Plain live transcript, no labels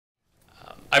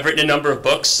I've written a number of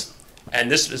books, and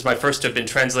this is my first to have been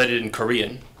translated in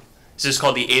Korean. This is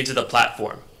called The Age of the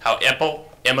Platform: How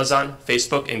Apple, Amazon,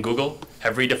 Facebook, and Google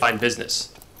Have Redefined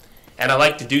Business. And I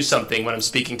like to do something when I'm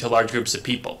speaking to large groups of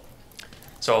people.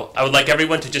 So I would like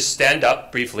everyone to just stand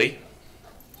up briefly.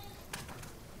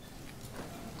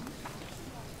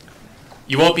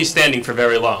 You won't be standing for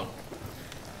very long.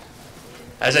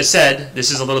 As I said,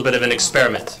 this is a little bit of an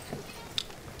experiment.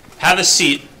 Have a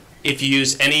seat if you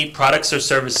use any products or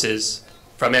services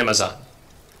from Amazon.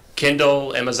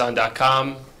 Kindle,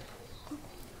 Amazon.com.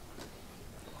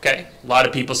 Okay, a lot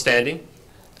of people standing.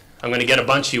 I'm going to get a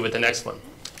bunch of you with the next one.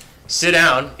 Sit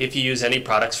down if you use any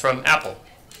products from Apple.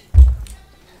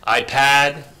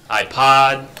 iPad,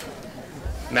 iPod,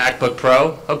 MacBook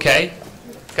Pro. Okay,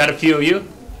 got a few of you.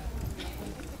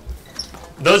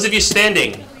 Those of you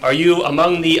standing, are you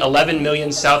among the 11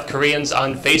 million South Koreans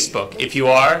on Facebook? If you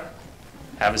are,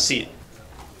 have a seat.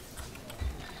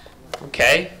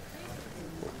 Okay.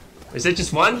 Is it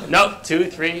just one? No, two,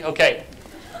 three, okay.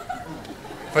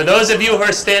 For those of you who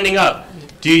are standing up,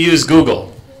 do you use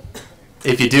Google?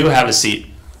 If you do, have a seat.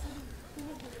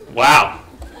 Wow.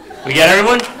 We got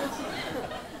everyone?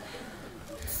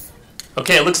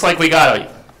 Okay, it looks like we got you.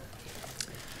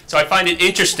 So I find it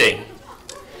interesting,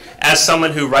 as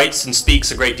someone who writes and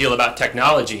speaks a great deal about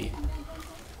technology,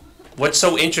 what's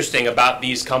so interesting about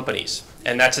these companies?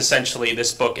 And that's essentially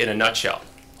this book in a nutshell.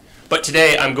 But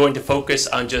today I'm going to focus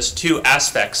on just two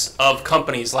aspects of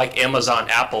companies like Amazon,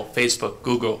 Apple, Facebook,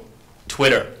 Google,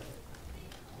 Twitter,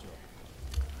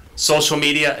 social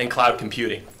media, and cloud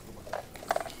computing.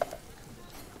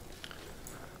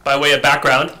 By way of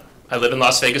background, I live in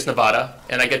Las Vegas, Nevada,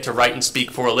 and I get to write and speak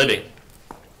for a living.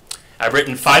 I've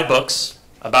written 5 books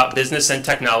about business and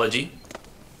technology.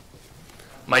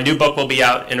 My new book will be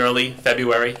out in early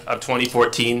February of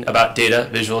 2014 about data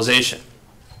visualization.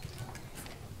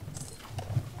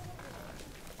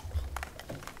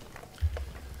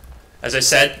 As I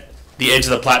said, The Age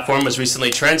of the Platform was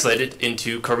recently translated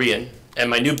into Korean,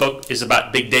 and my new book is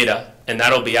about big data, and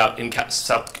that'll be out in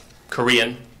South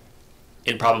Korean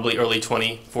in probably early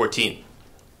 2014.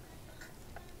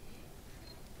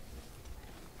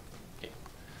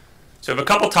 So I have a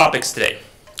couple topics today.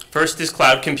 First is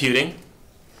cloud computing.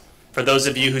 For those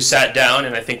of you who sat down,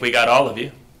 and I think we got all of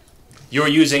you, you're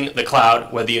using the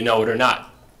cloud whether you know it or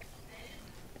not.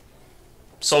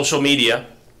 Social media.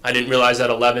 I didn't realize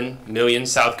that 11 million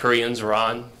South Koreans were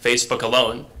on Facebook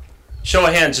alone. Show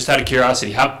of hands, just out of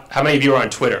curiosity. How many of you are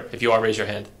on Twitter? If you are, raise your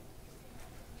hand.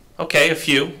 Okay, a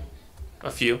few.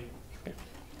 A few.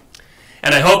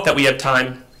 And I hope that we have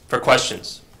time for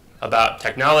questions about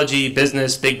technology,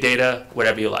 business, big data,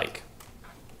 whatever you like.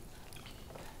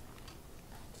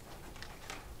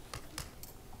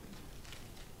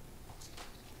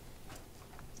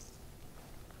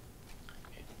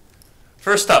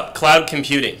 First up, cloud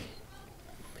computing.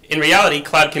 In reality,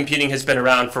 cloud computing has been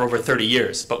around for over 30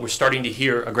 years, but we're starting to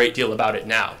hear a great deal about it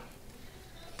now.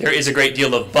 There is a great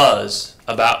deal of buzz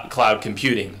about cloud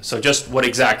computing, so just what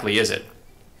exactly is it?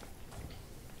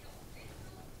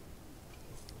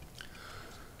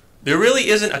 There really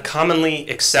isn't a commonly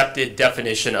accepted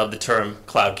definition of the term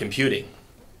cloud computing.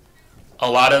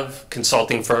 A lot of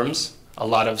consulting firms, a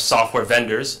lot of software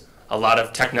vendors, a lot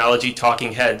of technology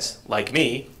talking heads like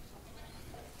me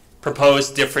propose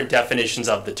different definitions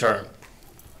of the term.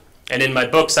 And in my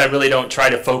books, I really don't try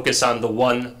to focus on the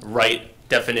one right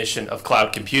definition of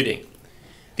cloud computing.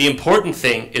 The important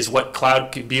thing is what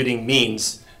cloud computing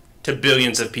means to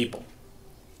billions of people.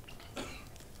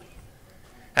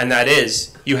 And that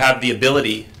is, you have the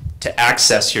ability to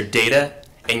access your data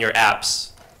and your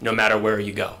apps no matter where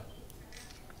you go.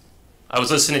 I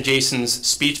was listening to Jason's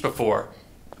speech before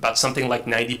about something like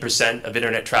 90% of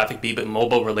internet traffic being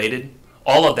mobile related.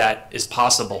 All of that is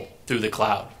possible through the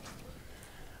cloud.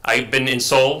 I've been in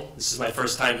Seoul, this is my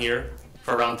first time here,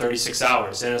 for around 36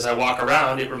 hours. And as I walk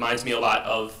around, it reminds me a lot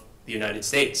of the United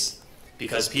States,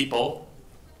 because people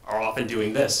are often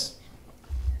doing this.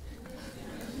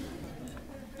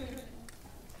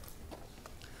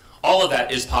 All of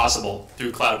that is possible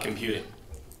through cloud computing.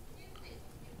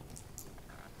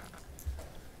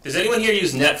 Does anyone here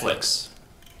use Netflix?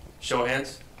 Show of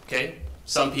hands. Okay,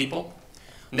 some people.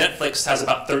 Netflix has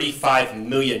about 35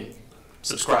 million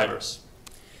subscribers.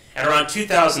 And around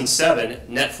 2007,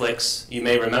 Netflix, you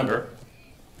may remember,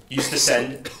 used to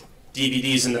send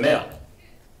DVDs in the mail.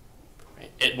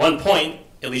 At one point,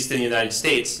 at least in the United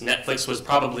States, Netflix was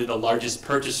probably the largest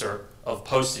purchaser of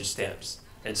postage stamps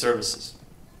and services.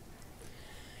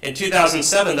 In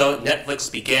 2007, though, Netflix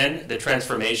began the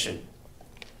transformation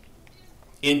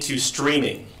into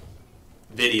streaming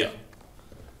video.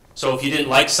 So if you didn't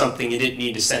like something, you didn't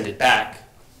need to send it back.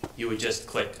 You would just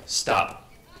click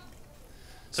stop.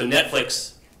 So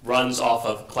Netflix runs off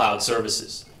of cloud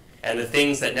services. And the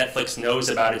things that Netflix knows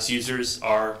about its users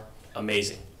are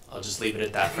amazing. I'll just leave it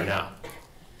at that for now.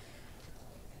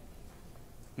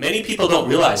 Many people don't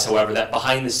realize, however, that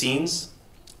behind the scenes,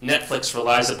 Netflix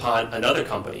relies upon another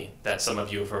company that some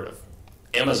of you have heard of,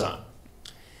 Amazon.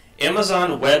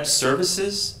 Amazon Web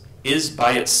Services is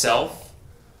by itself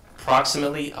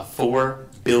approximately a $4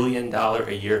 billion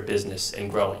a year business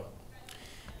and growing.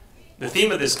 The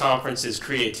theme of this conference is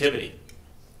creativity.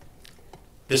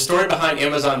 The story behind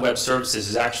Amazon Web Services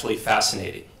is actually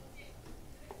fascinating.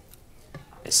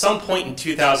 At some point in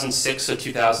 2006 or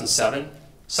 2007,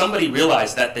 somebody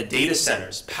realized that the data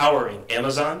centers powering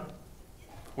Amazon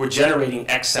were generating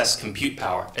excess compute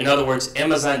power. In other words,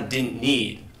 Amazon didn't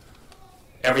need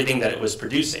everything that it was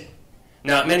producing.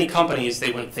 Now, at many companies,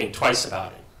 they wouldn't think twice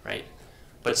about it, right?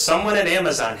 But someone at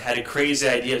Amazon had a crazy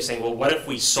idea of saying, well, what if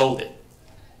we sold it?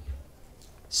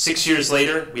 6 years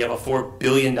later, we have a $4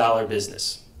 billion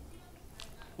business.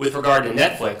 With regard to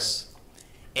Netflix,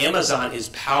 Amazon is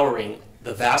powering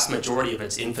the vast majority of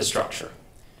its infrastructure.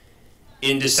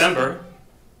 In December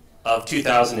of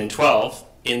 2012,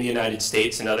 in the United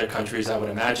States and other countries, I would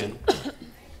imagine,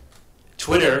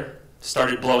 Twitter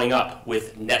started blowing up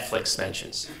with Netflix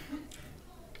mentions.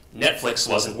 Netflix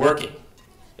wasn't working.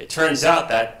 It turns out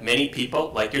that many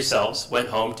people, like yourselves, went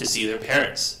home to see their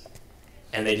parents,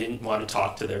 and they didn't want to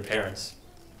talk to their parents.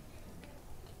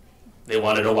 They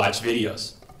wanted to watch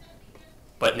videos.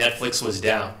 But Netflix was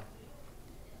down.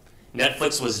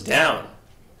 Netflix was down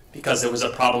because there was a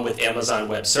problem with Amazon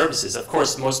Web Services. Of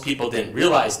course, most people didn't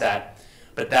realize that,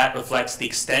 but that reflects the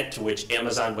extent to which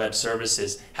Amazon Web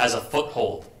Services has a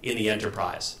foothold in the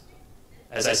enterprise.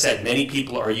 As I said, many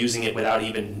people are using it without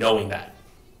even knowing that.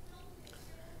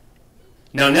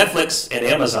 Now, Netflix and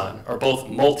Amazon are both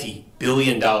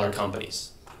multi-billion-dollar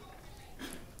companies.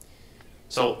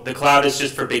 So the cloud is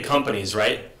just for big companies,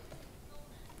 right?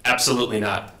 Absolutely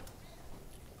not.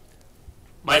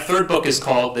 My third book is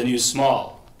called The New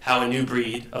Small: How a New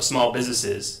Breed of Small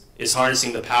Businesses is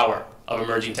Harnessing the Power of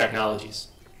Emerging Technologies.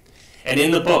 And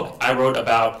in the book, I wrote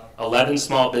about 11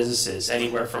 small businesses,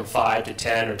 anywhere from 5 to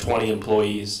 10 or 20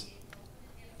 employees,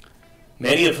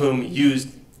 many of whom used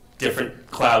different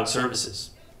cloud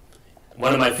services.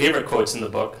 One of my favorite quotes in the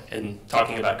book, in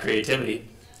talking about creativity,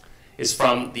 is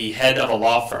from the head of a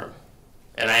law firm.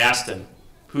 And I asked him,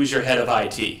 "Who's your head of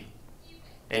IT?"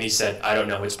 And he said, "I don't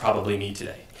know, it's probably me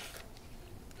today."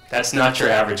 That's not your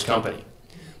average company.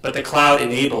 But the cloud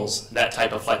enables that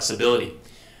type of flexibility.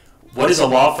 What does a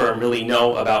law firm really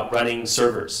know about running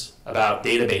servers, about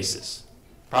databases?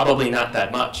 Probably not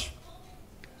that much.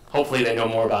 Hopefully they know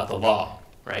more about the law,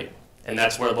 right? And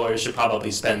that's where lawyers should probably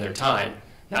spend their time,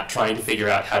 not trying to figure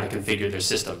out how to configure their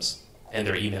systems and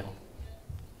their email.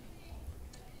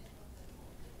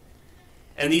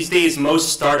 And these days,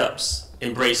 most startups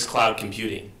embrace cloud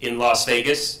computing. In Las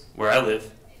Vegas, where I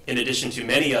live, in addition to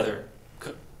many other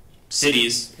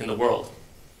cities in the world,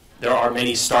 there are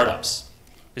many startups.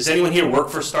 Does anyone here work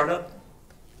for a startup?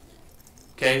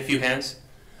 Okay, a few hands.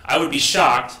 I would be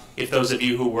shocked if those of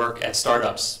you who work at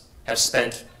startups have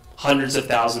spent hundreds of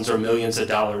thousands or millions of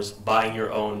dollars buying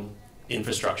your own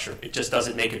infrastructure. It just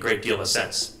doesn't make a great deal of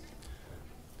sense.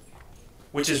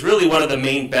 Which is really one of the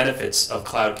main benefits of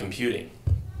cloud computing.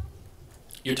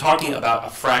 You're talking about a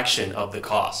fraction of the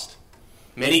cost.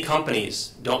 Many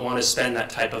companies don't want to spend that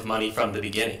type of money from the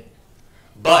beginning.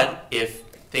 But if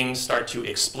things start to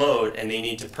explode and they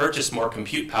need to purchase more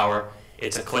compute power,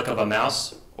 it's a click of a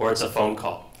mouse or it's a phone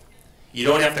call. You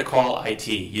don't have to call IT.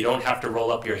 You don't have to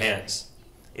roll up your hands.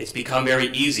 It's become very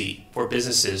easy for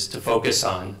businesses to focus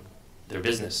on their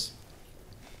business.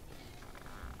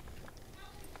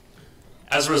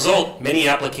 As a result, many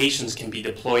applications can be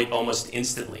deployed almost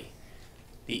instantly.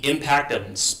 The impact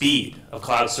and speed of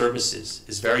cloud services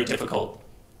is very difficult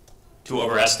to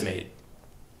overestimate.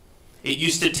 It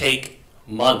used to take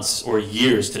months or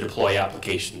years to deploy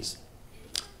applications.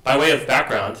 By way of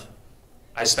background,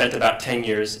 I spent about 10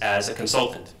 years as a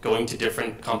consultant, going to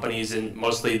different companies in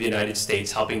mostly the United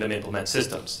States, helping them implement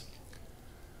systems.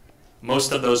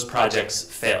 Most of those projects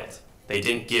failed. They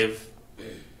didn't give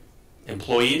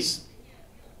employees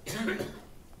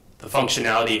the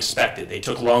functionality expected. They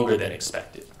took longer than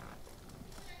expected.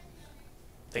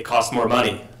 They cost more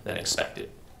money than expected.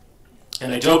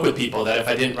 And I joke with people that if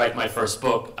I didn't write my first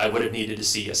book, I would have needed to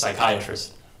see a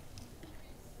psychiatrist.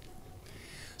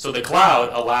 So the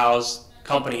cloud allows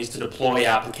companies to deploy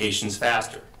applications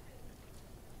faster.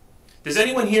 Does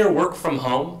anyone here work from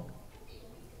home?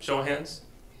 Show of hands.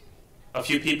 A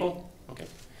few people? Okay.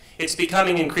 It's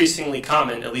becoming increasingly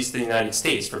common, at least in the United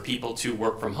States, for people to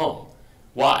work from home.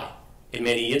 Why? In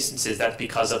many instances, that's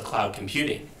because of cloud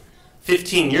computing.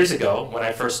 15 years ago, when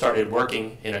I first started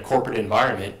working in a corporate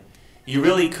environment, you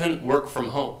really couldn't work from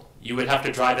home. You would have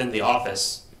to drive into the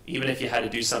office, even if you had to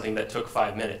do something that took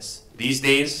 5 minutes. These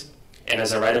days, and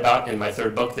as I write about in my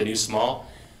third book, The New Small,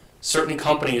 certain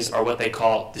companies are what they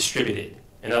call distributed.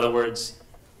 In other words,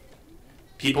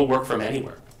 people work from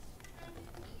anywhere.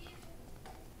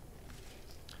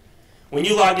 When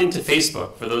you log into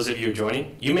Facebook, for those of you who are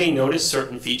joining, you may notice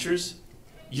certain features.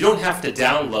 You don't have to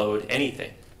download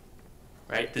anything,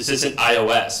 right? This isn't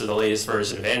iOS or the latest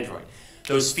version of Android.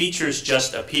 Those features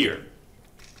just appear.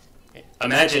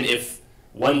 Imagine if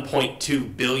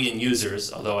 1.2 billion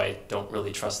users, although I don't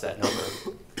really trust that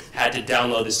number, had to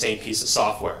download the same piece of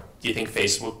software. Do you think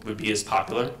Facebook would be as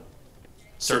popular?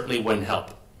 Certainly wouldn't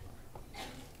help.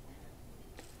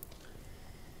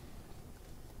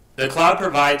 The cloud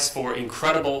provides for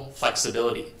incredible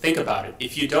flexibility. Think about it.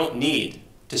 If you don't need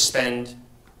to spend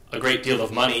a great deal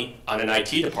of money on an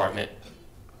IT department,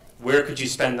 where could you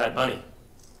spend that money?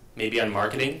 Maybe on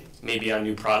marketing, maybe on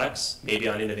new products, maybe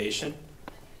on innovation,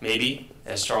 maybe,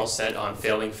 as Charles said, on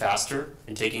failing faster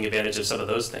and taking advantage of some of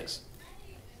those things.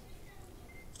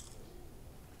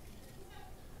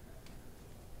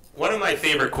 One of my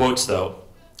favorite quotes, though,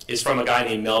 is from a guy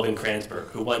named Melvin Kranzberg,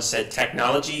 who once said,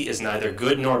 "Technology is neither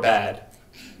good nor bad,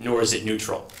 nor is it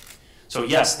neutral." So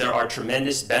yes, there are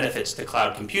tremendous benefits to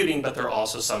cloud computing, but there are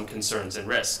also some concerns and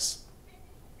risks.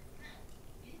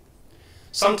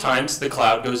 Sometimes the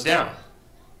cloud goes down.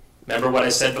 Remember what I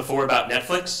said before about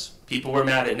Netflix? People were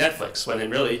mad at Netflix, when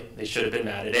really they should have been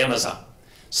mad at Amazon.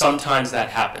 Sometimes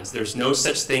that happens. There's no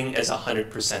such thing as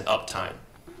 100% uptime.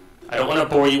 I don't want to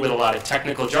bore you with a lot of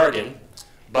technical jargon,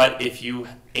 but if you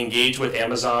engage with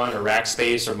Amazon or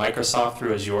Rackspace or Microsoft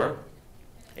through Azure,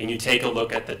 and you take a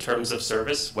look at the terms of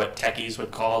service, what techies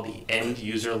would call the End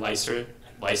User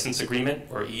License Agreement,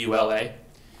 or EULA,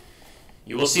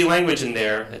 you will see language in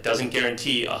there that doesn't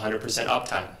guarantee 100%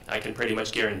 uptime. I can pretty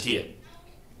much guarantee it.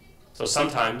 So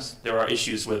sometimes there are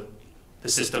issues with the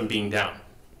system being down.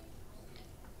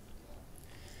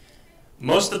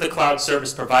 Most of the cloud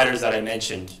service providers that I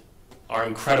mentioned are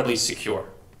incredibly secure,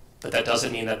 but that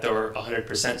doesn't mean that they're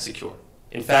 100% secure.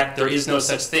 In fact, there is no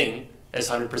such thing as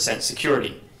 100%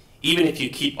 security, even if you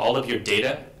keep all of your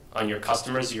data on your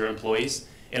customers, your employees,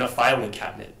 in a filing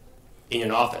cabinet in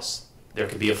an office. There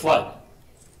could be a flood.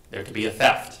 There could be a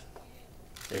theft.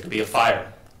 There could be a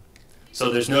fire.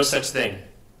 So there's no such thing.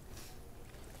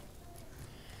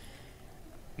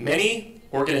 Many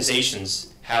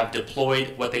organizations have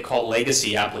deployed what they call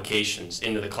legacy applications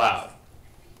into the cloud.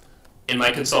 In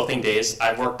my consulting days,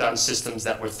 I've worked on systems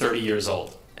that were 30 years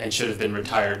old and should have been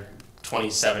retired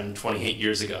 27, 28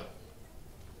 years ago.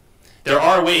 There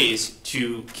are ways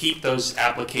to keep those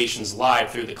applications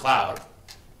live through the cloud,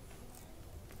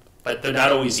 but they're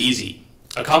not always easy.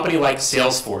 A company like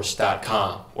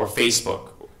Salesforce.com or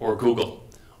Facebook or Google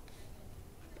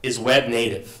is web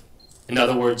native. In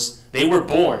other words, they were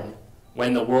born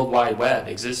when the World Wide Web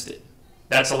existed.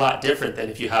 That's a lot different than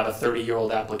if you have a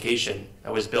 30-year-old application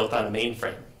that was built on a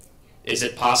mainframe. Is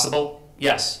it possible?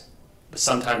 Yes, but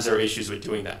sometimes there are issues with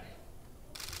doing that.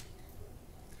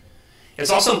 It's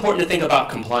also important to think about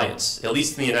compliance, at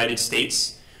least in the United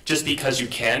States. Just because you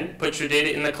can put your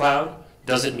data in the cloud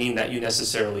doesn't mean that you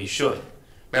necessarily should.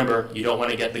 Remember, you don't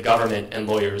want to get the government and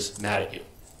lawyers mad at you.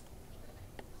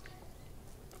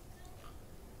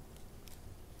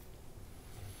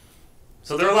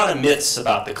 So there are a lot of myths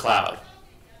about the cloud.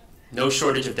 No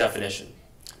shortage of definition.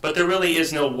 But there really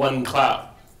is no one cloud.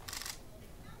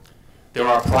 There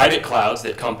are private clouds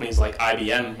that companies like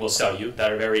IBM will sell you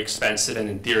that are very expensive and,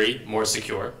 in theory, more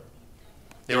secure.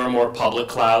 There are more public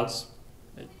clouds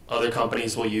that other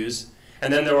companies will use.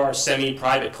 And then there are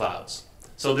semi-private clouds.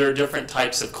 So there are different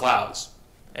types of clouds.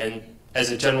 And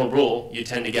as a general rule, you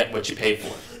tend to get what you pay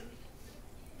for.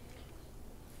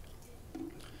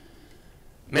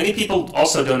 Many people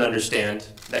also don't understand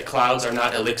that clouds are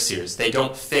not elixirs. They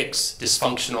don't fix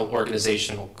dysfunctional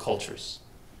organizational cultures.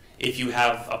 If you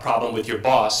have a problem with your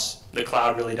boss, the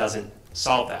cloud really doesn't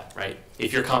solve that, right?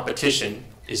 If your competition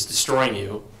is destroying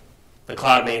you, the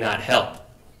cloud may not help.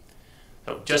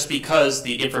 So just because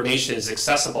the information is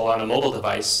accessible on a mobile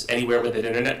device anywhere with an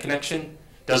internet connection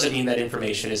doesn't mean that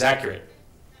information is accurate.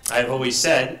 I've always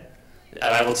said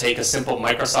that I will take a simple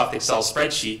Microsoft Excel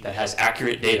spreadsheet that has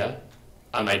accurate data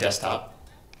on my desktop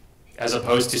as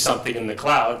opposed to something in the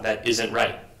cloud that isn't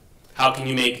right. How can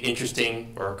you make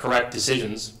interesting or correct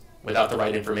decisions without the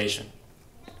right information?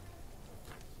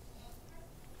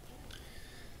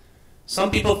 Some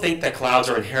people think that clouds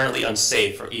are inherently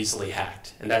unsafe or easily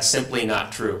hacked, and that's simply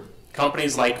not true.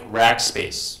 Companies like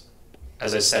Rackspace,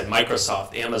 as I said,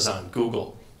 Microsoft, Amazon,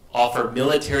 Google, offer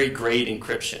military-grade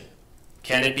encryption.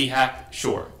 Can it be hacked?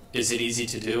 Sure. Is it easy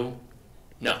to do?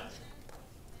 No.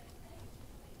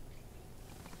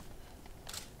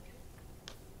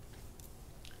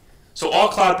 So all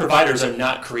cloud providers are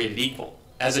not created equal.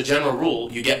 As a general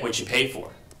rule, you get what you pay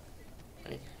for.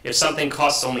 If something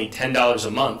costs only $10 a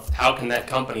month, how can that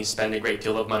company spend a great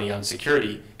deal of money on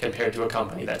security compared to a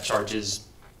company that charges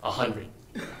 $100?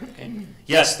 Okay.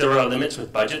 Yes, there are limits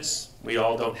with budgets. We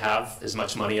all don't have as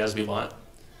much money as we want.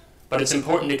 But it's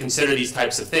important to consider these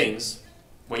types of things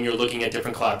when you're looking at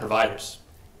different cloud providers.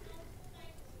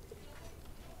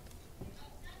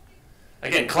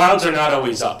 Again, clouds are not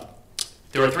always up.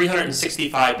 There are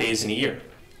 365 days in a year.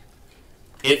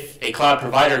 If a cloud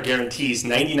provider guarantees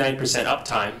 99%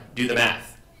 uptime, do the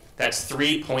math. That's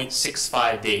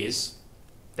 3.65 days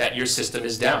that your system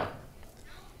is down.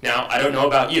 Now, I don't know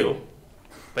about you,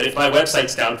 but if my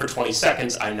website's down for 20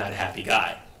 seconds, I'm not a happy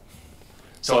guy.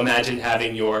 So imagine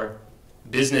having your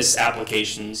business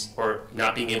applications or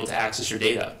not being able to access your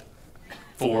data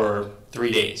for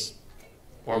 3 days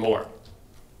or more.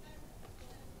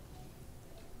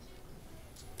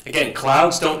 Again,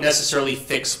 clouds don't necessarily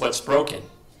fix what's broken.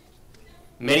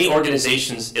 Many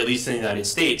organizations, at least in the United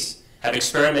States, have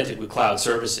experimented with cloud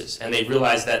services, and they've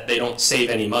realized that they don't save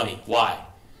any money. Why?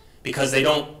 Because they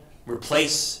don't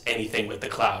replace anything with the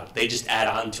cloud. They just add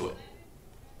on to it.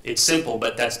 It's simple,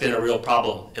 but that's been a real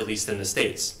problem, at least in the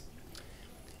States.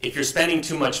 If you're spending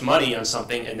too much money on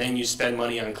something and then you spend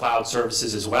money on cloud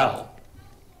services as well,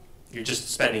 you're just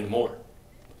spending more.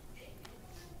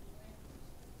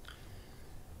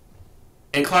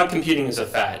 And cloud computing is a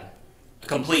fad, a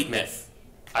complete myth.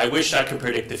 I wish I could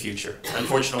predict the future.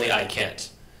 Unfortunately, I can't.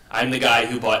 I'm the guy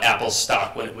who bought Apple's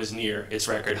stock when it was near its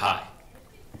record high.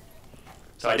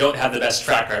 So I don't have the best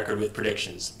track record with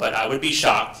predictions, but I would be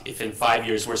shocked if in 5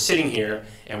 years we're sitting here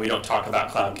and we don't talk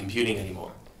about cloud computing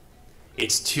anymore.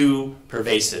 It's too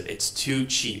pervasive, it's too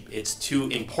cheap, it's too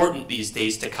important these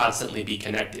days to constantly be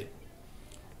connected.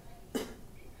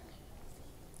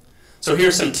 So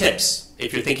here's some tips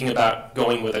if you're thinking about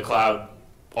going with a cloud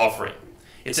offering.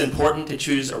 It's important to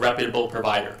choose a reputable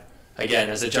provider. Again,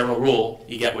 as a general rule,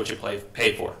 you get what you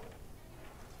pay for.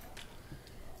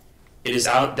 It is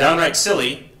downright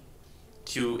silly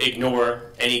to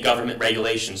ignore any government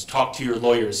regulations. Talk to your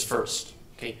lawyers first.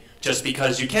 Okay? Just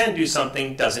because you can do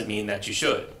something doesn't mean that you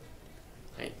should.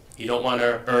 Okay? You don't want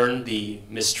to earn the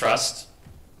mistrust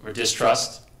or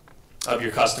distrust of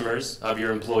your customers, of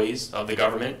your employees, of the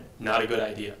government. Not a good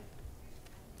idea.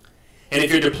 And if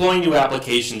you're deploying new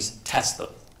applications, test them.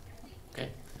 Okay?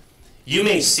 You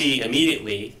may see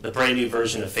immediately the brand new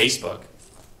version of Facebook,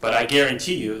 but I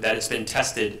guarantee you that it's been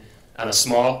tested on a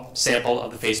small sample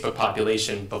of the Facebook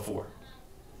population before.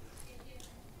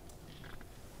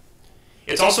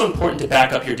 It's also important to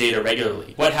back up your data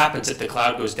regularly. What happens if the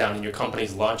cloud goes down and your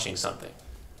company's launching something?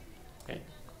 Okay?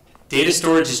 Data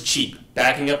storage is cheap.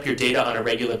 Backing up your data on a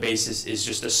regular basis is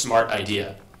just a smart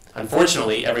idea.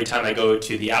 Unfortunately, every time I go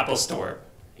to the Apple store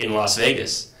in Las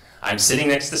Vegas, I'm sitting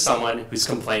next to someone who's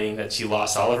complaining that she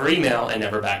lost all of her email and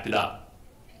never backed it up.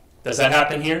 Does that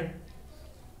happen here?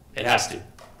 It has to.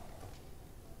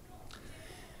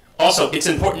 Also, it's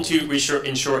important to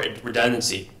ensure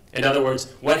redundancy. In other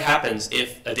words, what happens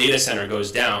if a data center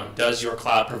goes down? Does your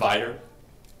cloud provider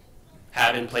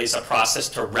have in place a process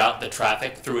to route the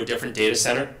traffic through a different data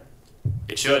center?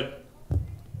 It should.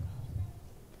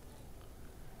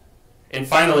 And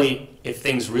finally, if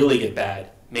things really get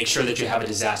bad, make sure that you have a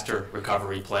disaster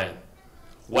recovery plan.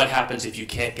 What happens if you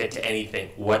can't get to anything?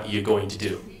 What are you going to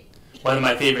do? One of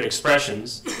my favorite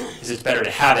expressions is it's better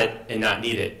to have it and not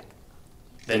need it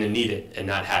than to need it and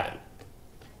not have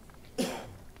it.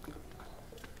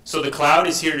 So the cloud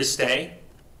is here to stay.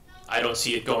 I don't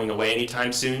see it going away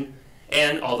anytime soon.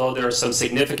 And although there are some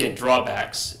significant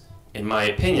drawbacks, in my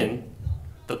opinion,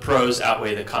 the pros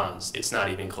outweigh the cons. It's not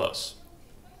even close.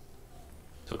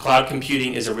 So cloud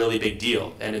computing is a really big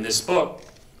deal. And in this book,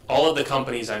 all of the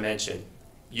companies I mentioned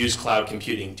use cloud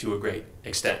computing to a great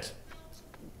extent.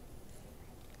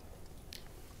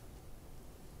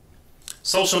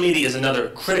 Social media is another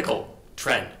critical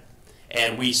trend.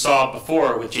 And we saw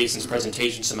before with Jason's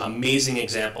presentation some amazing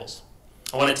examples.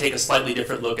 I want to take a slightly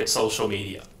different look at social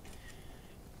media.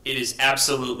 It is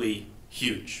absolutely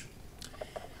huge.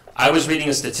 I was reading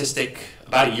a statistic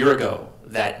about a year ago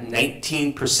that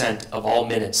 19% of all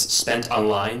minutes spent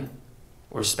online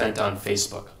were spent on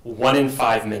Facebook. 1 in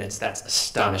 5 minutes, that's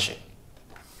astonishing.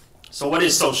 So what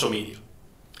is social media?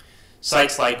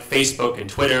 Sites like Facebook and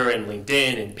Twitter and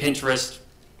LinkedIn and Pinterest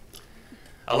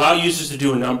allow users to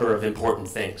do a number of important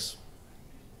things.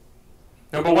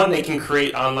 Number one, they can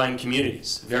create online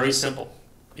communities. Very simple.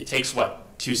 It takes,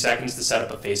 what, 2 seconds to set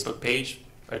up a Facebook page,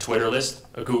 a Twitter list,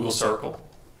 a Google circle.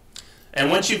 And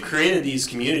once you've created these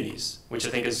communities, which I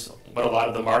think is what a lot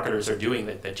of the marketers are doing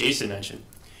that Jason mentioned,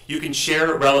 you can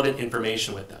share relevant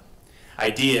information with them.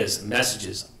 Ideas,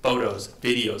 messages, photos,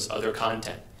 videos, other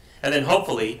content. And then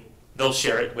hopefully, they'll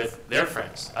share it with their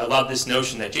friends. I love this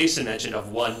notion that Jason mentioned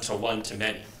of one to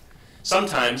many.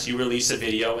 Sometimes you release a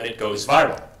video and it goes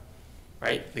viral,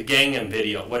 right? The Gangnam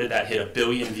video, what did that hit, 1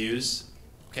 billion views?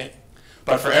 Okay.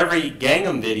 But for every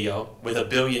Gangnam video with 1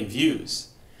 billion views,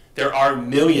 there are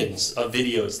millions of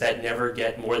videos that never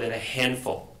get more than a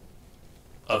handful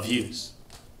of views.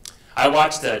 I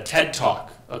watched a TED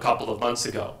Talk a couple of months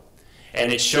ago,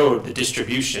 and it showed the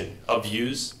distribution of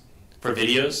views for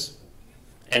videos,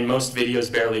 and most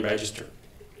videos barely register.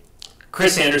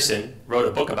 Chris Anderson wrote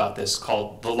a book about this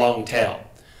called The Long Tail.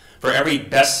 For every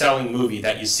best-selling movie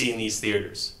that you see in these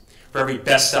theaters, for every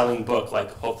best-selling book,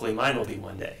 like hopefully mine will be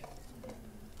one day,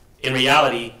 in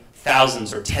reality,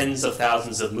 thousands or tens of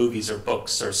thousands of movies or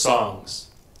books or songs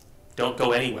don't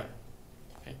go anywhere.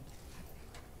 Okay?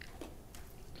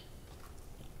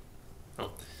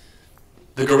 Oh.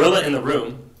 The gorilla in the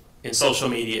room in social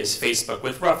media is Facebook,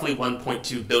 with roughly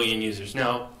 1.2 billion users.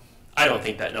 Now, I don't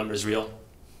think that number is real.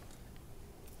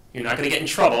 You're not going to get in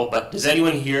trouble, but does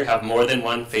anyone here have more than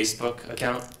one Facebook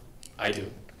account? I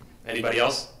do. Anybody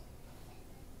else?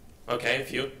 Okay, a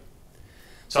few.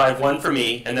 So I have one for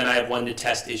me, and then I have one to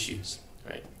test issues.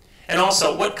 Right? And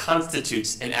also, what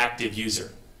constitutes an active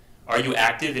user? Are you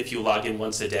active if you log in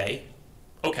once a day?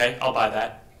 Okay, I'll buy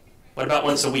that. What about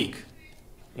once a week?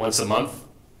 Once a month?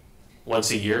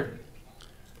 Once a year?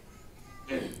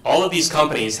 All of these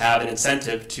companies have an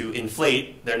incentive to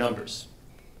inflate their numbers.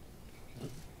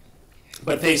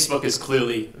 But Facebook is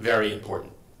clearly very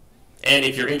important. And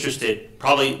if you're interested,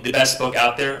 probably the best book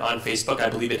out there on Facebook, I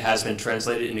believe it has been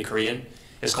translated into Korean,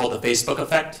 is called The Facebook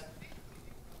Effect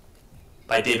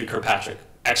by David Kirkpatrick.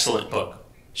 Excellent book.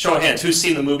 Show of hands, who's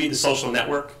seen the movie The Social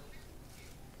Network?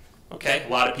 Okay, a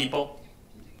lot of people.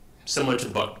 Similar to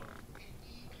the book.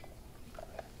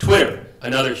 Twitter,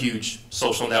 another huge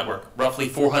social network, roughly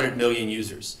 400 million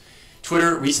users.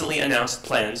 Twitter recently announced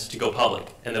plans to go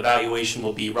public, and the valuation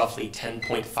will be roughly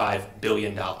 $10.5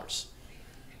 billion.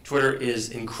 Twitter is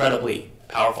incredibly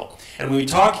powerful. And when we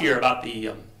talk here about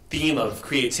the theme of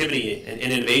creativity and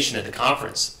innovation at the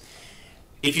conference,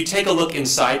 if you take a look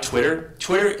inside Twitter,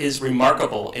 Twitter is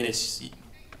remarkable in its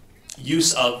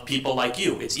use of people like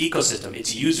you, its ecosystem,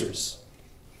 its users.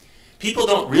 People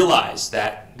don't realize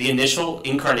that the initial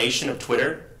incarnation of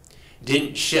Twitter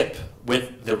didn't ship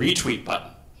with the retweet button.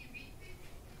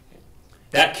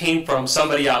 That came from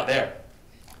somebody out there,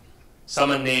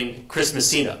 someone named Chris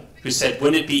Messina, who said,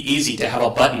 wouldn't it be easy to have a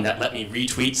button that let me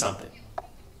retweet something?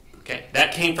 Okay,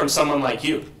 that came from someone like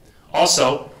you.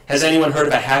 Also, has anyone heard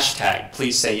of a hashtag?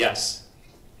 Please say yes.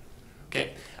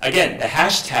 Okay, again, the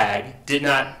hashtag did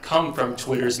not come from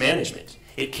Twitter's management.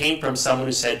 It came from someone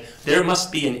who said, there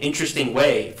must be an interesting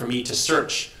way for me to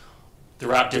search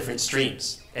throughout different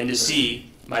streams and to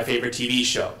see my favorite TV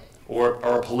show or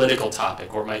a political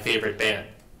topic or my favorite band.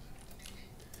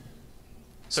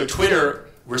 So Twitter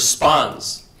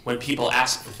responds when people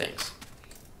ask for things.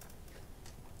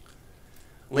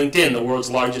 LinkedIn, the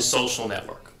world's largest social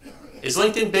network. Is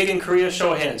LinkedIn big in Korea?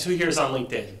 Show of hands. Who here is on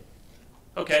LinkedIn?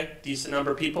 Okay, decent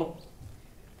number of people.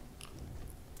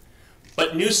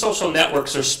 But new social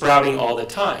networks are sprouting all the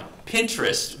time.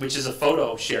 Pinterest, which is a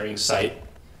photo sharing site,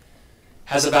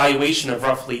 has a valuation of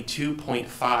roughly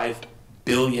 $2.5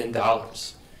 billion.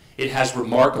 It has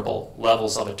remarkable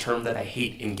levels of a term that I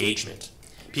hate, engagement.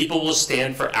 People will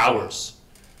stand for hours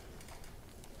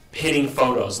pinning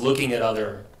photos, looking at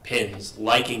other pins,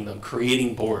 liking them,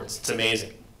 creating boards. It's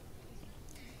amazing.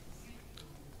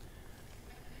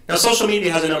 Now, social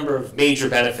media has a number of major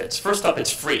benefits. First up,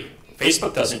 it's free.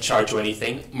 Facebook doesn't charge you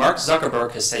anything. Mark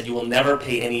Zuckerberg has said you will never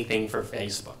pay anything for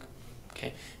Facebook.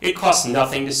 Okay? It costs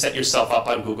nothing to set yourself up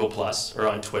on Google Plus or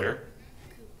on Twitter.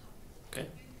 Okay?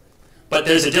 But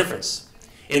there's a difference.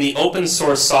 In the open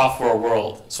source software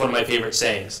world, it's one of my favorite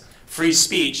sayings, free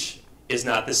speech is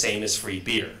not the same as free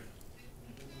beer.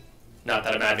 Not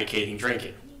that I'm advocating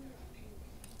drinking.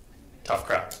 Tough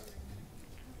crowd.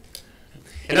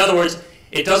 In other words,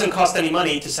 it doesn't cost any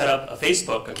money to set up a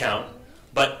Facebook account,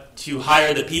 but to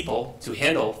hire the people to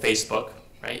handle Facebook,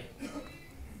 right,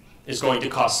 is going to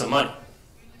cost some money.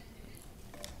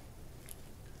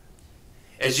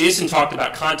 As Jason talked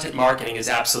about, content marketing is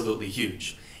absolutely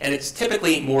huge. And it's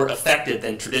typically more effective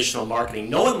than traditional marketing.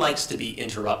 No one likes to be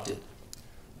interrupted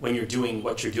when you're doing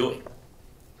what you're doing,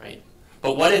 right?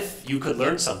 But what if you could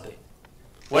learn something?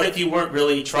 What if you weren't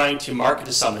really trying to market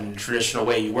to someone in a traditional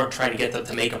way? You weren't trying to get them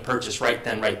to make a purchase right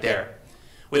then, right there.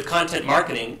 With content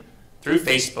marketing, through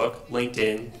Facebook,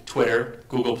 LinkedIn, Twitter,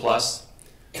 Google+,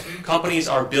 companies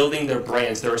are building their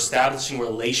brands. They're establishing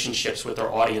relationships with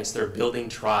their audience. They're building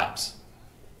tribes.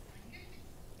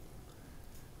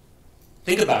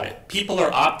 Think about it. People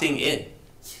are opting in.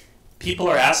 People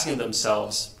are asking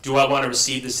themselves, do I want to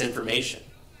receive this information?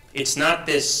 It's not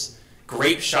this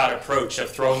grape shot approach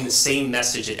of throwing the same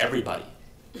message at everybody.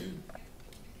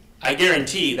 I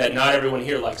guarantee that not everyone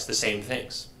here likes the same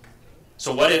things.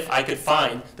 So what if I could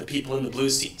find the people in the blue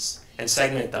seats and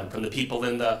segment them from the people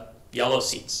in the yellow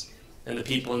seats and the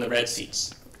people in the red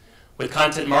seats? With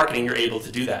content marketing, you're able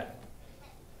to do that.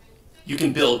 You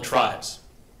can build tribes.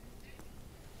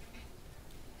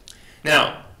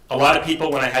 Now, a lot of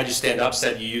people, when I had you stand up,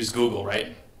 said you use Google,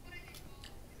 right?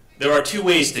 There are two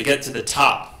ways to get to the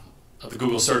top of the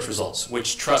Google search results,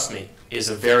 which, trust me, is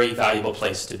a very valuable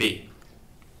place to be.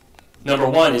 Number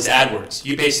one is AdWords.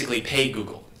 You basically pay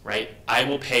Google, right? I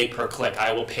will pay per click.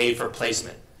 I will pay for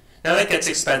placement. Now that gets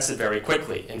expensive very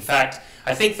quickly. In fact,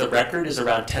 I think the record is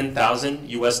around 10,000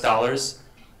 US dollars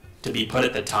to be put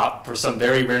at the top for some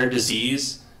very rare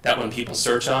disease that when people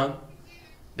search on,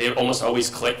 they almost always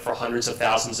click for hundreds of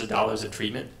thousands of dollars of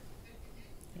treatment.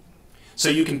 So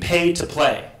you can pay to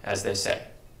play, as they say.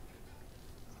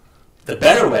 The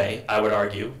better way, I would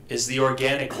argue, is the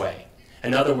organic way.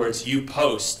 In other words, you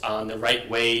post on the right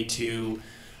way to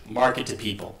market to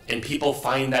people, and people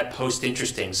find that post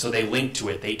interesting, so they link to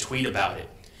it, they tweet about it.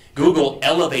 Google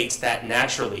elevates that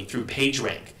naturally through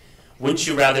PageRank. Wouldn't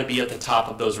you rather be at the top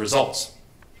of those results?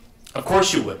 Of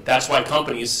course you would. That's why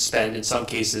companies spend, in some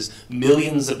cases,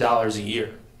 millions of dollars a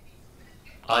year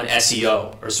on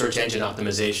SEO, or search engine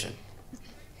optimization.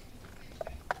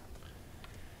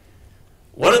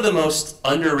 One of the most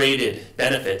underrated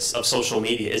benefits of social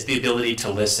media is the ability to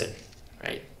listen,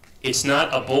 right? It's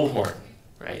not a bullhorn,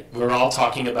 right? We're all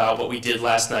talking about what we did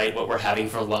last night, what we're having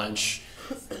for lunch.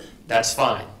 That's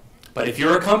fine. But if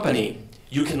you're a company,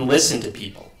 you can listen to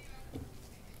people.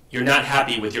 You're not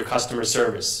happy with your customer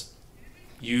service.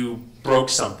 You broke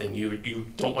something. You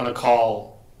don't want to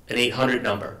call an 800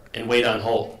 number and wait on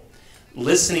hold.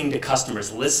 Listening to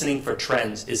customers, listening for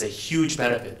trends is a huge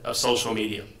benefit of social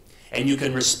media. And you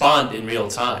can respond in real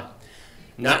time.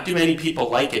 Not too many people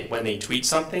like it when they tweet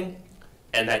something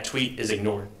and that tweet is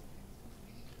ignored.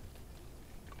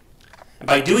 And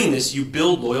by doing this, you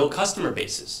build loyal customer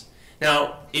bases.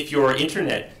 Now, if your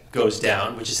internet goes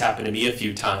down, which has happened to me a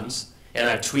few times, and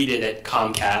I've tweeted at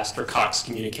Comcast or Cox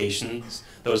Communications,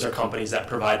 those are companies that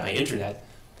provide my internet,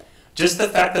 just the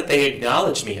fact that they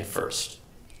acknowledge me at first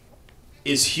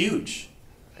is huge.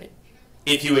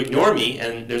 If you ignore me,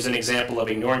 and there's an example of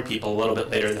ignoring people a little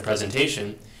bit later in the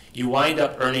presentation, you wind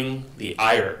up earning the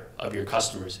ire of your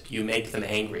customers. You make them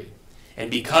angry.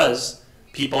 And because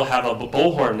people have a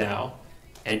bullhorn now,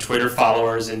 and Twitter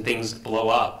followers and things blow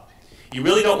up, you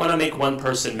really don't want to make one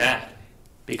person mad,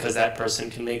 because that person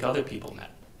can make other people mad.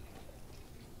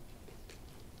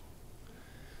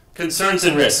 Concerns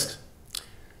and risks.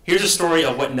 Here's a story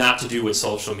of what not to do with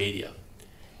social media.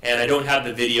 And I don't have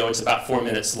the video, it's about 4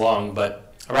 minutes long,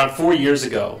 but around 4 years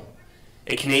ago,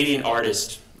 a Canadian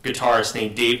artist, guitarist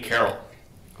named Dave Carroll,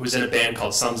 who was in a band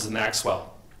called Sons of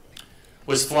Maxwell,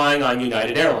 was flying on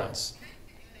United Airlines.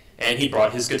 And he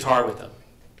brought his guitar with him.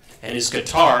 And his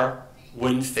guitar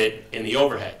wouldn't fit in the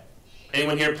overhead.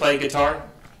 Anyone here play guitar?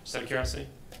 Just out of curiosity?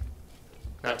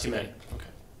 Not too many. Okay.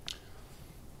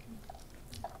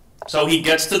 So he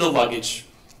gets to the luggage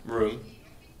room,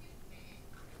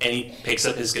 and he picks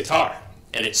up his guitar,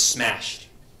 and it's smashed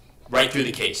right through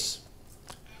the case.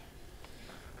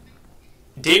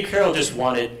 Dave Carroll just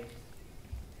wanted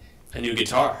a new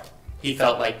guitar. He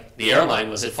felt like the airline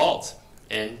was at fault,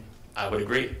 and I would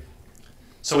agree.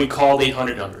 So he called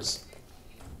 800 numbers.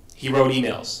 He wrote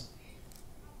emails.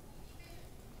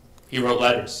 He wrote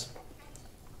letters.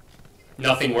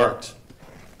 Nothing worked.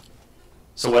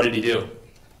 So what did he do?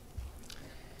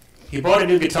 He bought a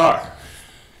new guitar.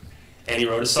 And he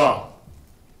wrote a song.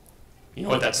 You know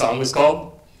what that song was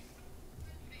called?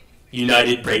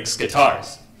 United Breaks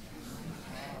Guitars.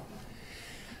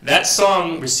 That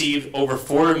song received over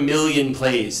 4 million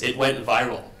plays. It went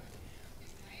viral.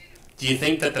 Do you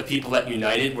think that the people at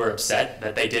United were upset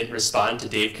that they didn't respond to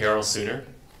Dave Carroll sooner?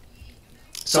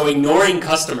 So ignoring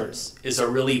customers is a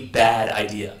really bad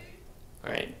idea,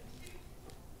 right?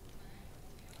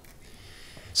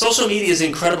 Social media is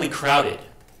incredibly crowded.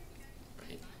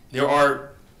 There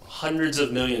are hundreds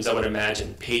of millions, I would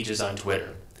imagine, pages on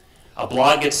Twitter. A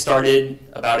blog gets started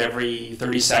about every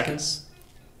 30 seconds.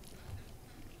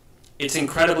 It's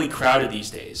incredibly crowded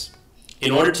these days.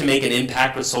 In order to make an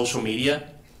impact with social media,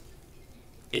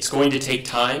 it's going to take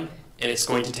time and it's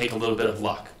going to take a little bit of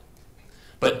luck.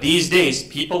 But these days,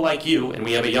 people like you, and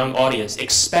we have a young audience,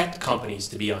 expect companies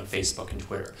to be on Facebook and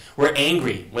Twitter. We're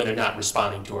angry when they're not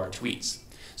responding to our tweets.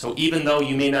 So even though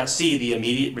you may not see the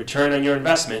immediate return on your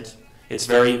investment, it's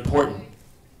very important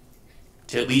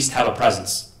to at least have a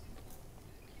presence.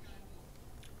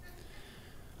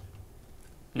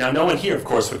 Now, no one here, of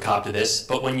course, would cop to this,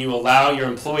 but when you allow your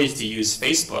employees to use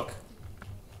Facebook,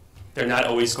 they're not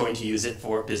always going to use it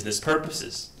for business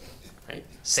purposes. Right?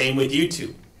 Same with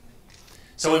YouTube.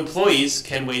 So employees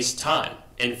can waste time.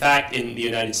 In fact, in the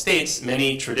United States,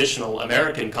 many traditional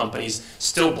American companies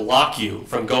still block you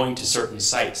from going to certain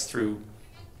sites through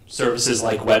services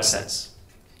like WebSense.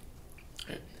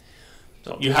 Right?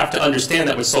 So you have to understand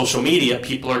that with social media,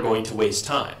 people are going to waste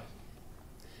time.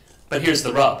 But here's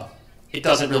the rub. It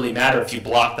doesn't really matter if you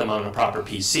block them on a proper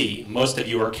PC. Most of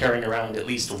you are carrying around at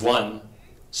least one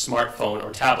smartphone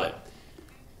or tablet.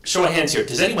 Show of hands here.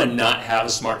 Does anyone not have a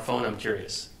smartphone? I'm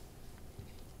curious.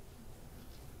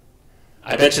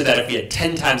 I bet you that if we had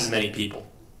 10 times as many people,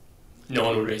 no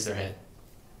one would raise their hand.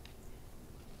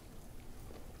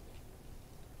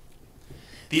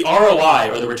 The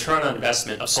ROI, or the return on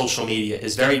investment of social media,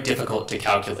 is very difficult to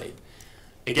calculate.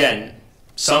 Again,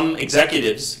 some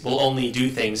executives will only do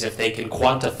things if they can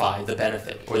quantify the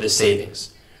benefit or the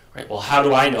savings. Right? Well, how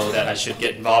do I know that I should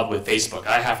get involved with Facebook?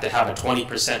 I have to have a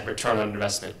 20% return on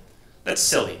investment. That's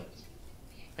silly.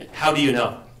 Right? How do you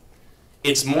know?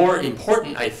 It's more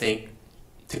important, I think,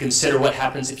 to consider what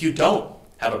happens if you don't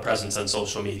have a presence on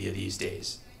social media these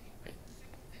days. Right?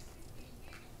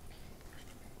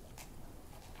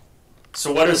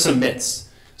 So what are some myths?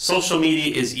 Social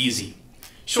media is easy.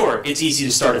 Sure, it's easy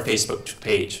to start a Facebook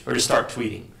page or to start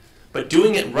tweeting, but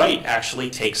doing it right actually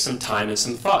takes some time and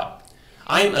some thought.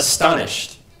 I am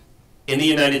astonished in the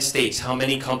United States how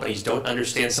many companies don't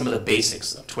understand some of the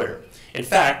basics of Twitter. In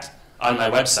fact, on my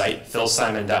website,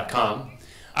 philsimon.com,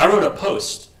 I wrote a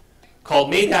post called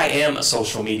Maybe I Am a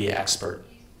Social Media Expert.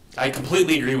 I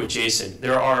completely agree with Jason.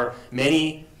 There are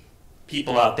many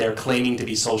people out there claiming to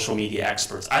be social media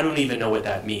experts. I don't even know what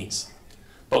that means.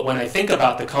 But when I think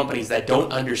about the companies that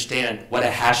don't understand what a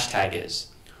hashtag is,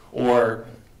 or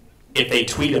if they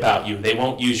tweet about you, they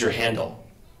won't use your handle.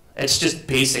 It's just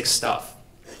basic stuff.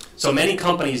 So many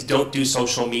companies don't do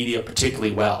social media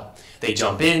particularly well. They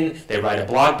jump in, they write a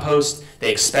blog post,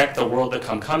 they expect the world to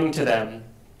come coming to them.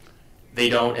 They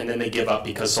don't, and then they give up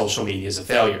because social media is a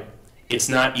failure. It's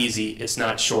not easy, it's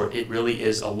not short, it really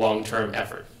is a long-term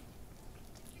effort.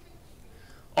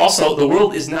 Also, the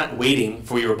world is not waiting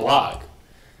for your blog.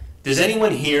 Does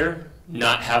anyone here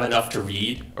not have enough to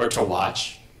read or to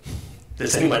watch?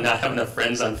 Does anyone not have enough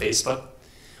friends on Facebook?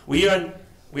 We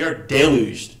are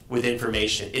deluged with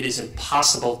information. It is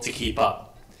impossible to keep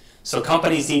up. So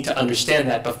companies need to understand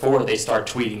that before they start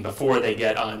tweeting, before they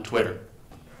get on Twitter.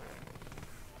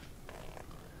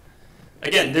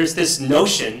 Again, there's this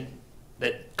notion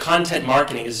that content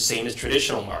marketing is the same as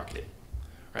traditional marketing,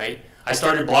 right? I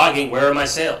started blogging, where are my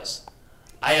sales?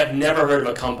 I have never heard of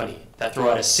a company that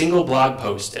threw out a single blog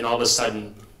post and all of a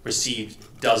sudden received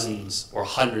dozens or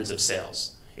hundreds of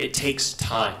sales. It takes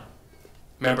time.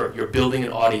 Remember, you're building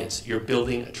an audience, you're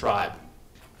building a tribe.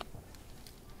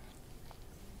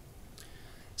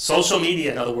 Social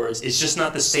media, in other words, is just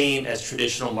not the same as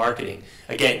traditional marketing.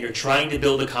 Again, you're trying to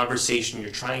build a conversation, you're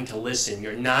trying to listen,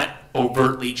 you're not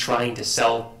overtly trying to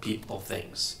sell people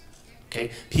things.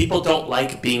 Okay? People don't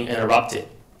like being interrupted.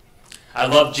 I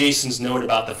love Jason's note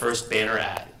about the first banner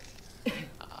ad.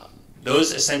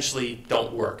 Those essentially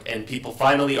don't work, and people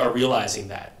finally are realizing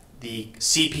that. The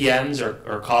CPMs,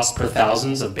 or cost per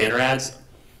thousands of banner ads,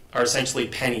 are essentially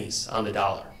pennies on the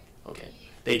dollar. Okay?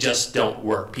 They just don't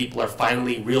work. People are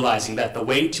finally realizing that the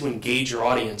way to engage your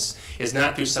audience is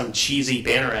not through some cheesy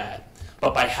banner ad,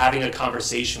 but by having a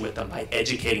conversation with them, by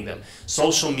educating them.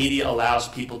 Social media allows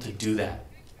people to do that.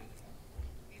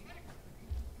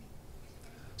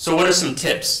 So what are some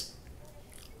tips?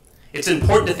 It's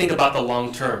important to think about the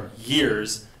long term,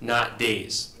 years, not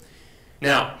days.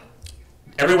 Now,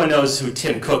 everyone knows who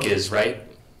Tim Cook is, right?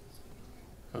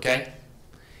 Okay?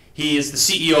 He is the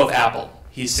CEO of Apple.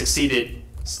 He succeeded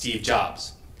Steve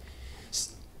Jobs.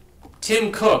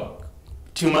 Tim Cook,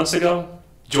 2 months ago,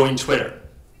 joined Twitter,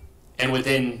 and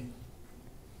within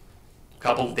a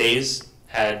couple of days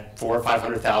had 400,000 or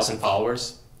 500,000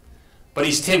 followers. But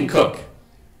he's Tim Cook.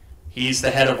 He's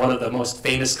the head of one of the most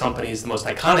famous companies, the most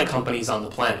iconic companies on the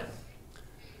planet.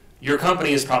 your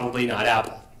company is probably not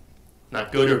Apple.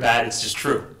 Not good or bad, it's just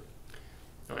true.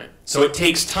 All right? So it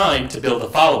takes time to build a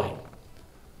following.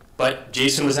 But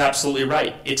Jason was absolutely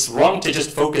right. It's wrong to just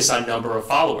focus on number of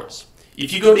followers.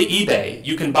 If you go to eBay,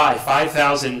 you can buy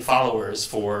 5,000 followers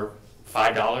for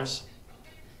 $5.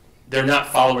 They're not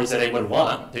followers that anyone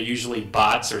want. They're usually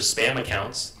bots or spam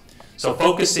accounts. So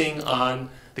focusing on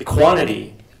the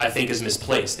quantity, I think, is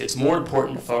misplaced. It's more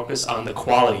important to focus on the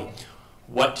quality.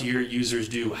 What do your users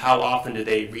do? How often do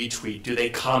they retweet? Do they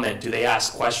comment? Do they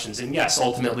ask questions? And yes,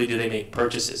 ultimately, do they make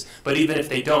purchases? But even if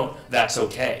they don't, that's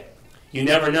okay. You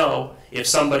never know if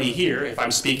somebody here, if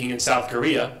I'm speaking in South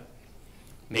Korea,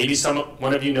 maybe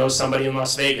one of you knows somebody in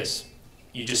Las Vegas.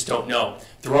 You just don't know.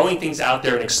 Throwing things out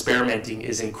there and experimenting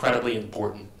is incredibly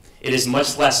important. It is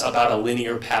much less about a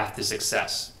linear path to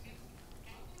success.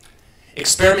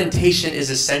 Experimentation is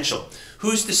essential.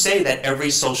 Who's to say that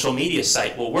every social media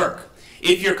site will work?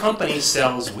 If your company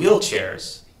sells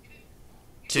wheelchairs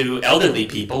to elderly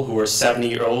people who are 70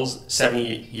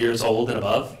 years old and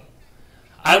above,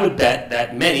 I would bet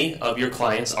that many of your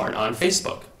clients aren't on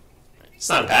Facebook. It's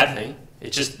not a bad thing.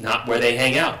 It's just not where they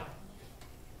hang out.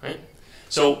 Right?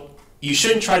 So you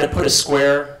shouldn't try to put a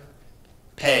square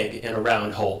peg in a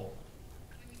round hole.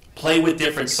 Play with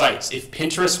different sites. If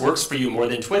Pinterest works for you more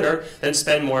than Twitter, then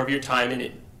spend more of your time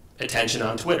and attention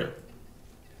on Twitter.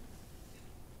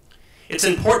 It's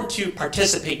important to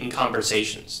participate in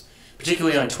conversations.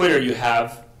 Particularly on Twitter, you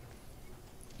have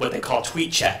what they call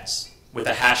tweet chats with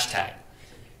a hashtag.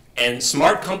 And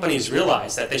smart companies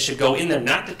realize that they should go in there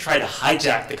not to try to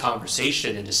hijack the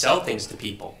conversation and to sell things to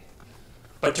people,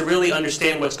 but to really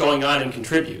understand what's going on and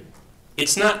contribute.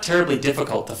 It's not terribly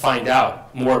difficult to find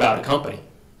out more about a company,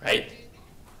 right?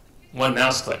 One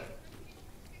mouse click.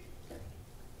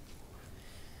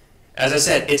 As I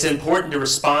said, it's important to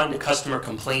respond to customer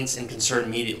complaints and concern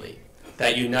immediately.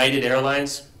 That United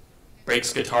Airlines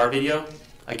breaks guitar video,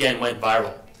 again, went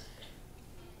viral.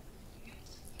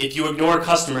 If you ignore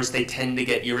customers, they tend to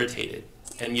get irritated,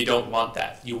 and you don't want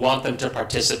that. You want them to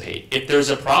participate. If there's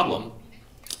a problem,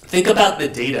 think about the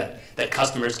data that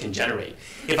customers can generate.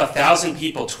 If 1,000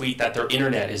 people tweet that their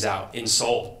internet is out in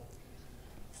Seoul,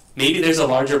 maybe there's a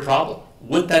larger problem.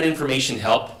 Would that information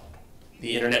help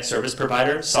the internet service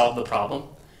provider solve the problem?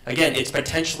 Again, it's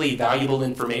potentially valuable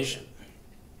information.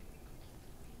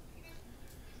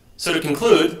 So to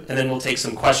conclude, and then we'll take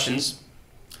some questions,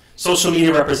 social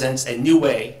media represents a new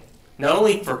way, not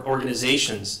only for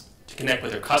organizations to connect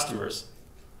with their customers,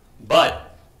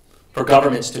 but for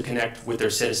governments to connect with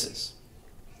their citizens.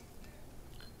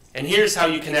 And here's how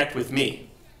you connect with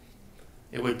me.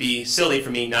 It would be silly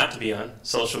for me not to be on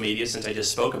social media since I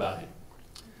just spoke about it.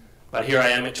 But here I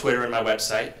am at Twitter and my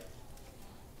website.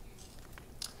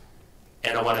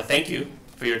 And I want to thank you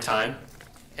for your time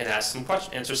and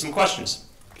answer some questions.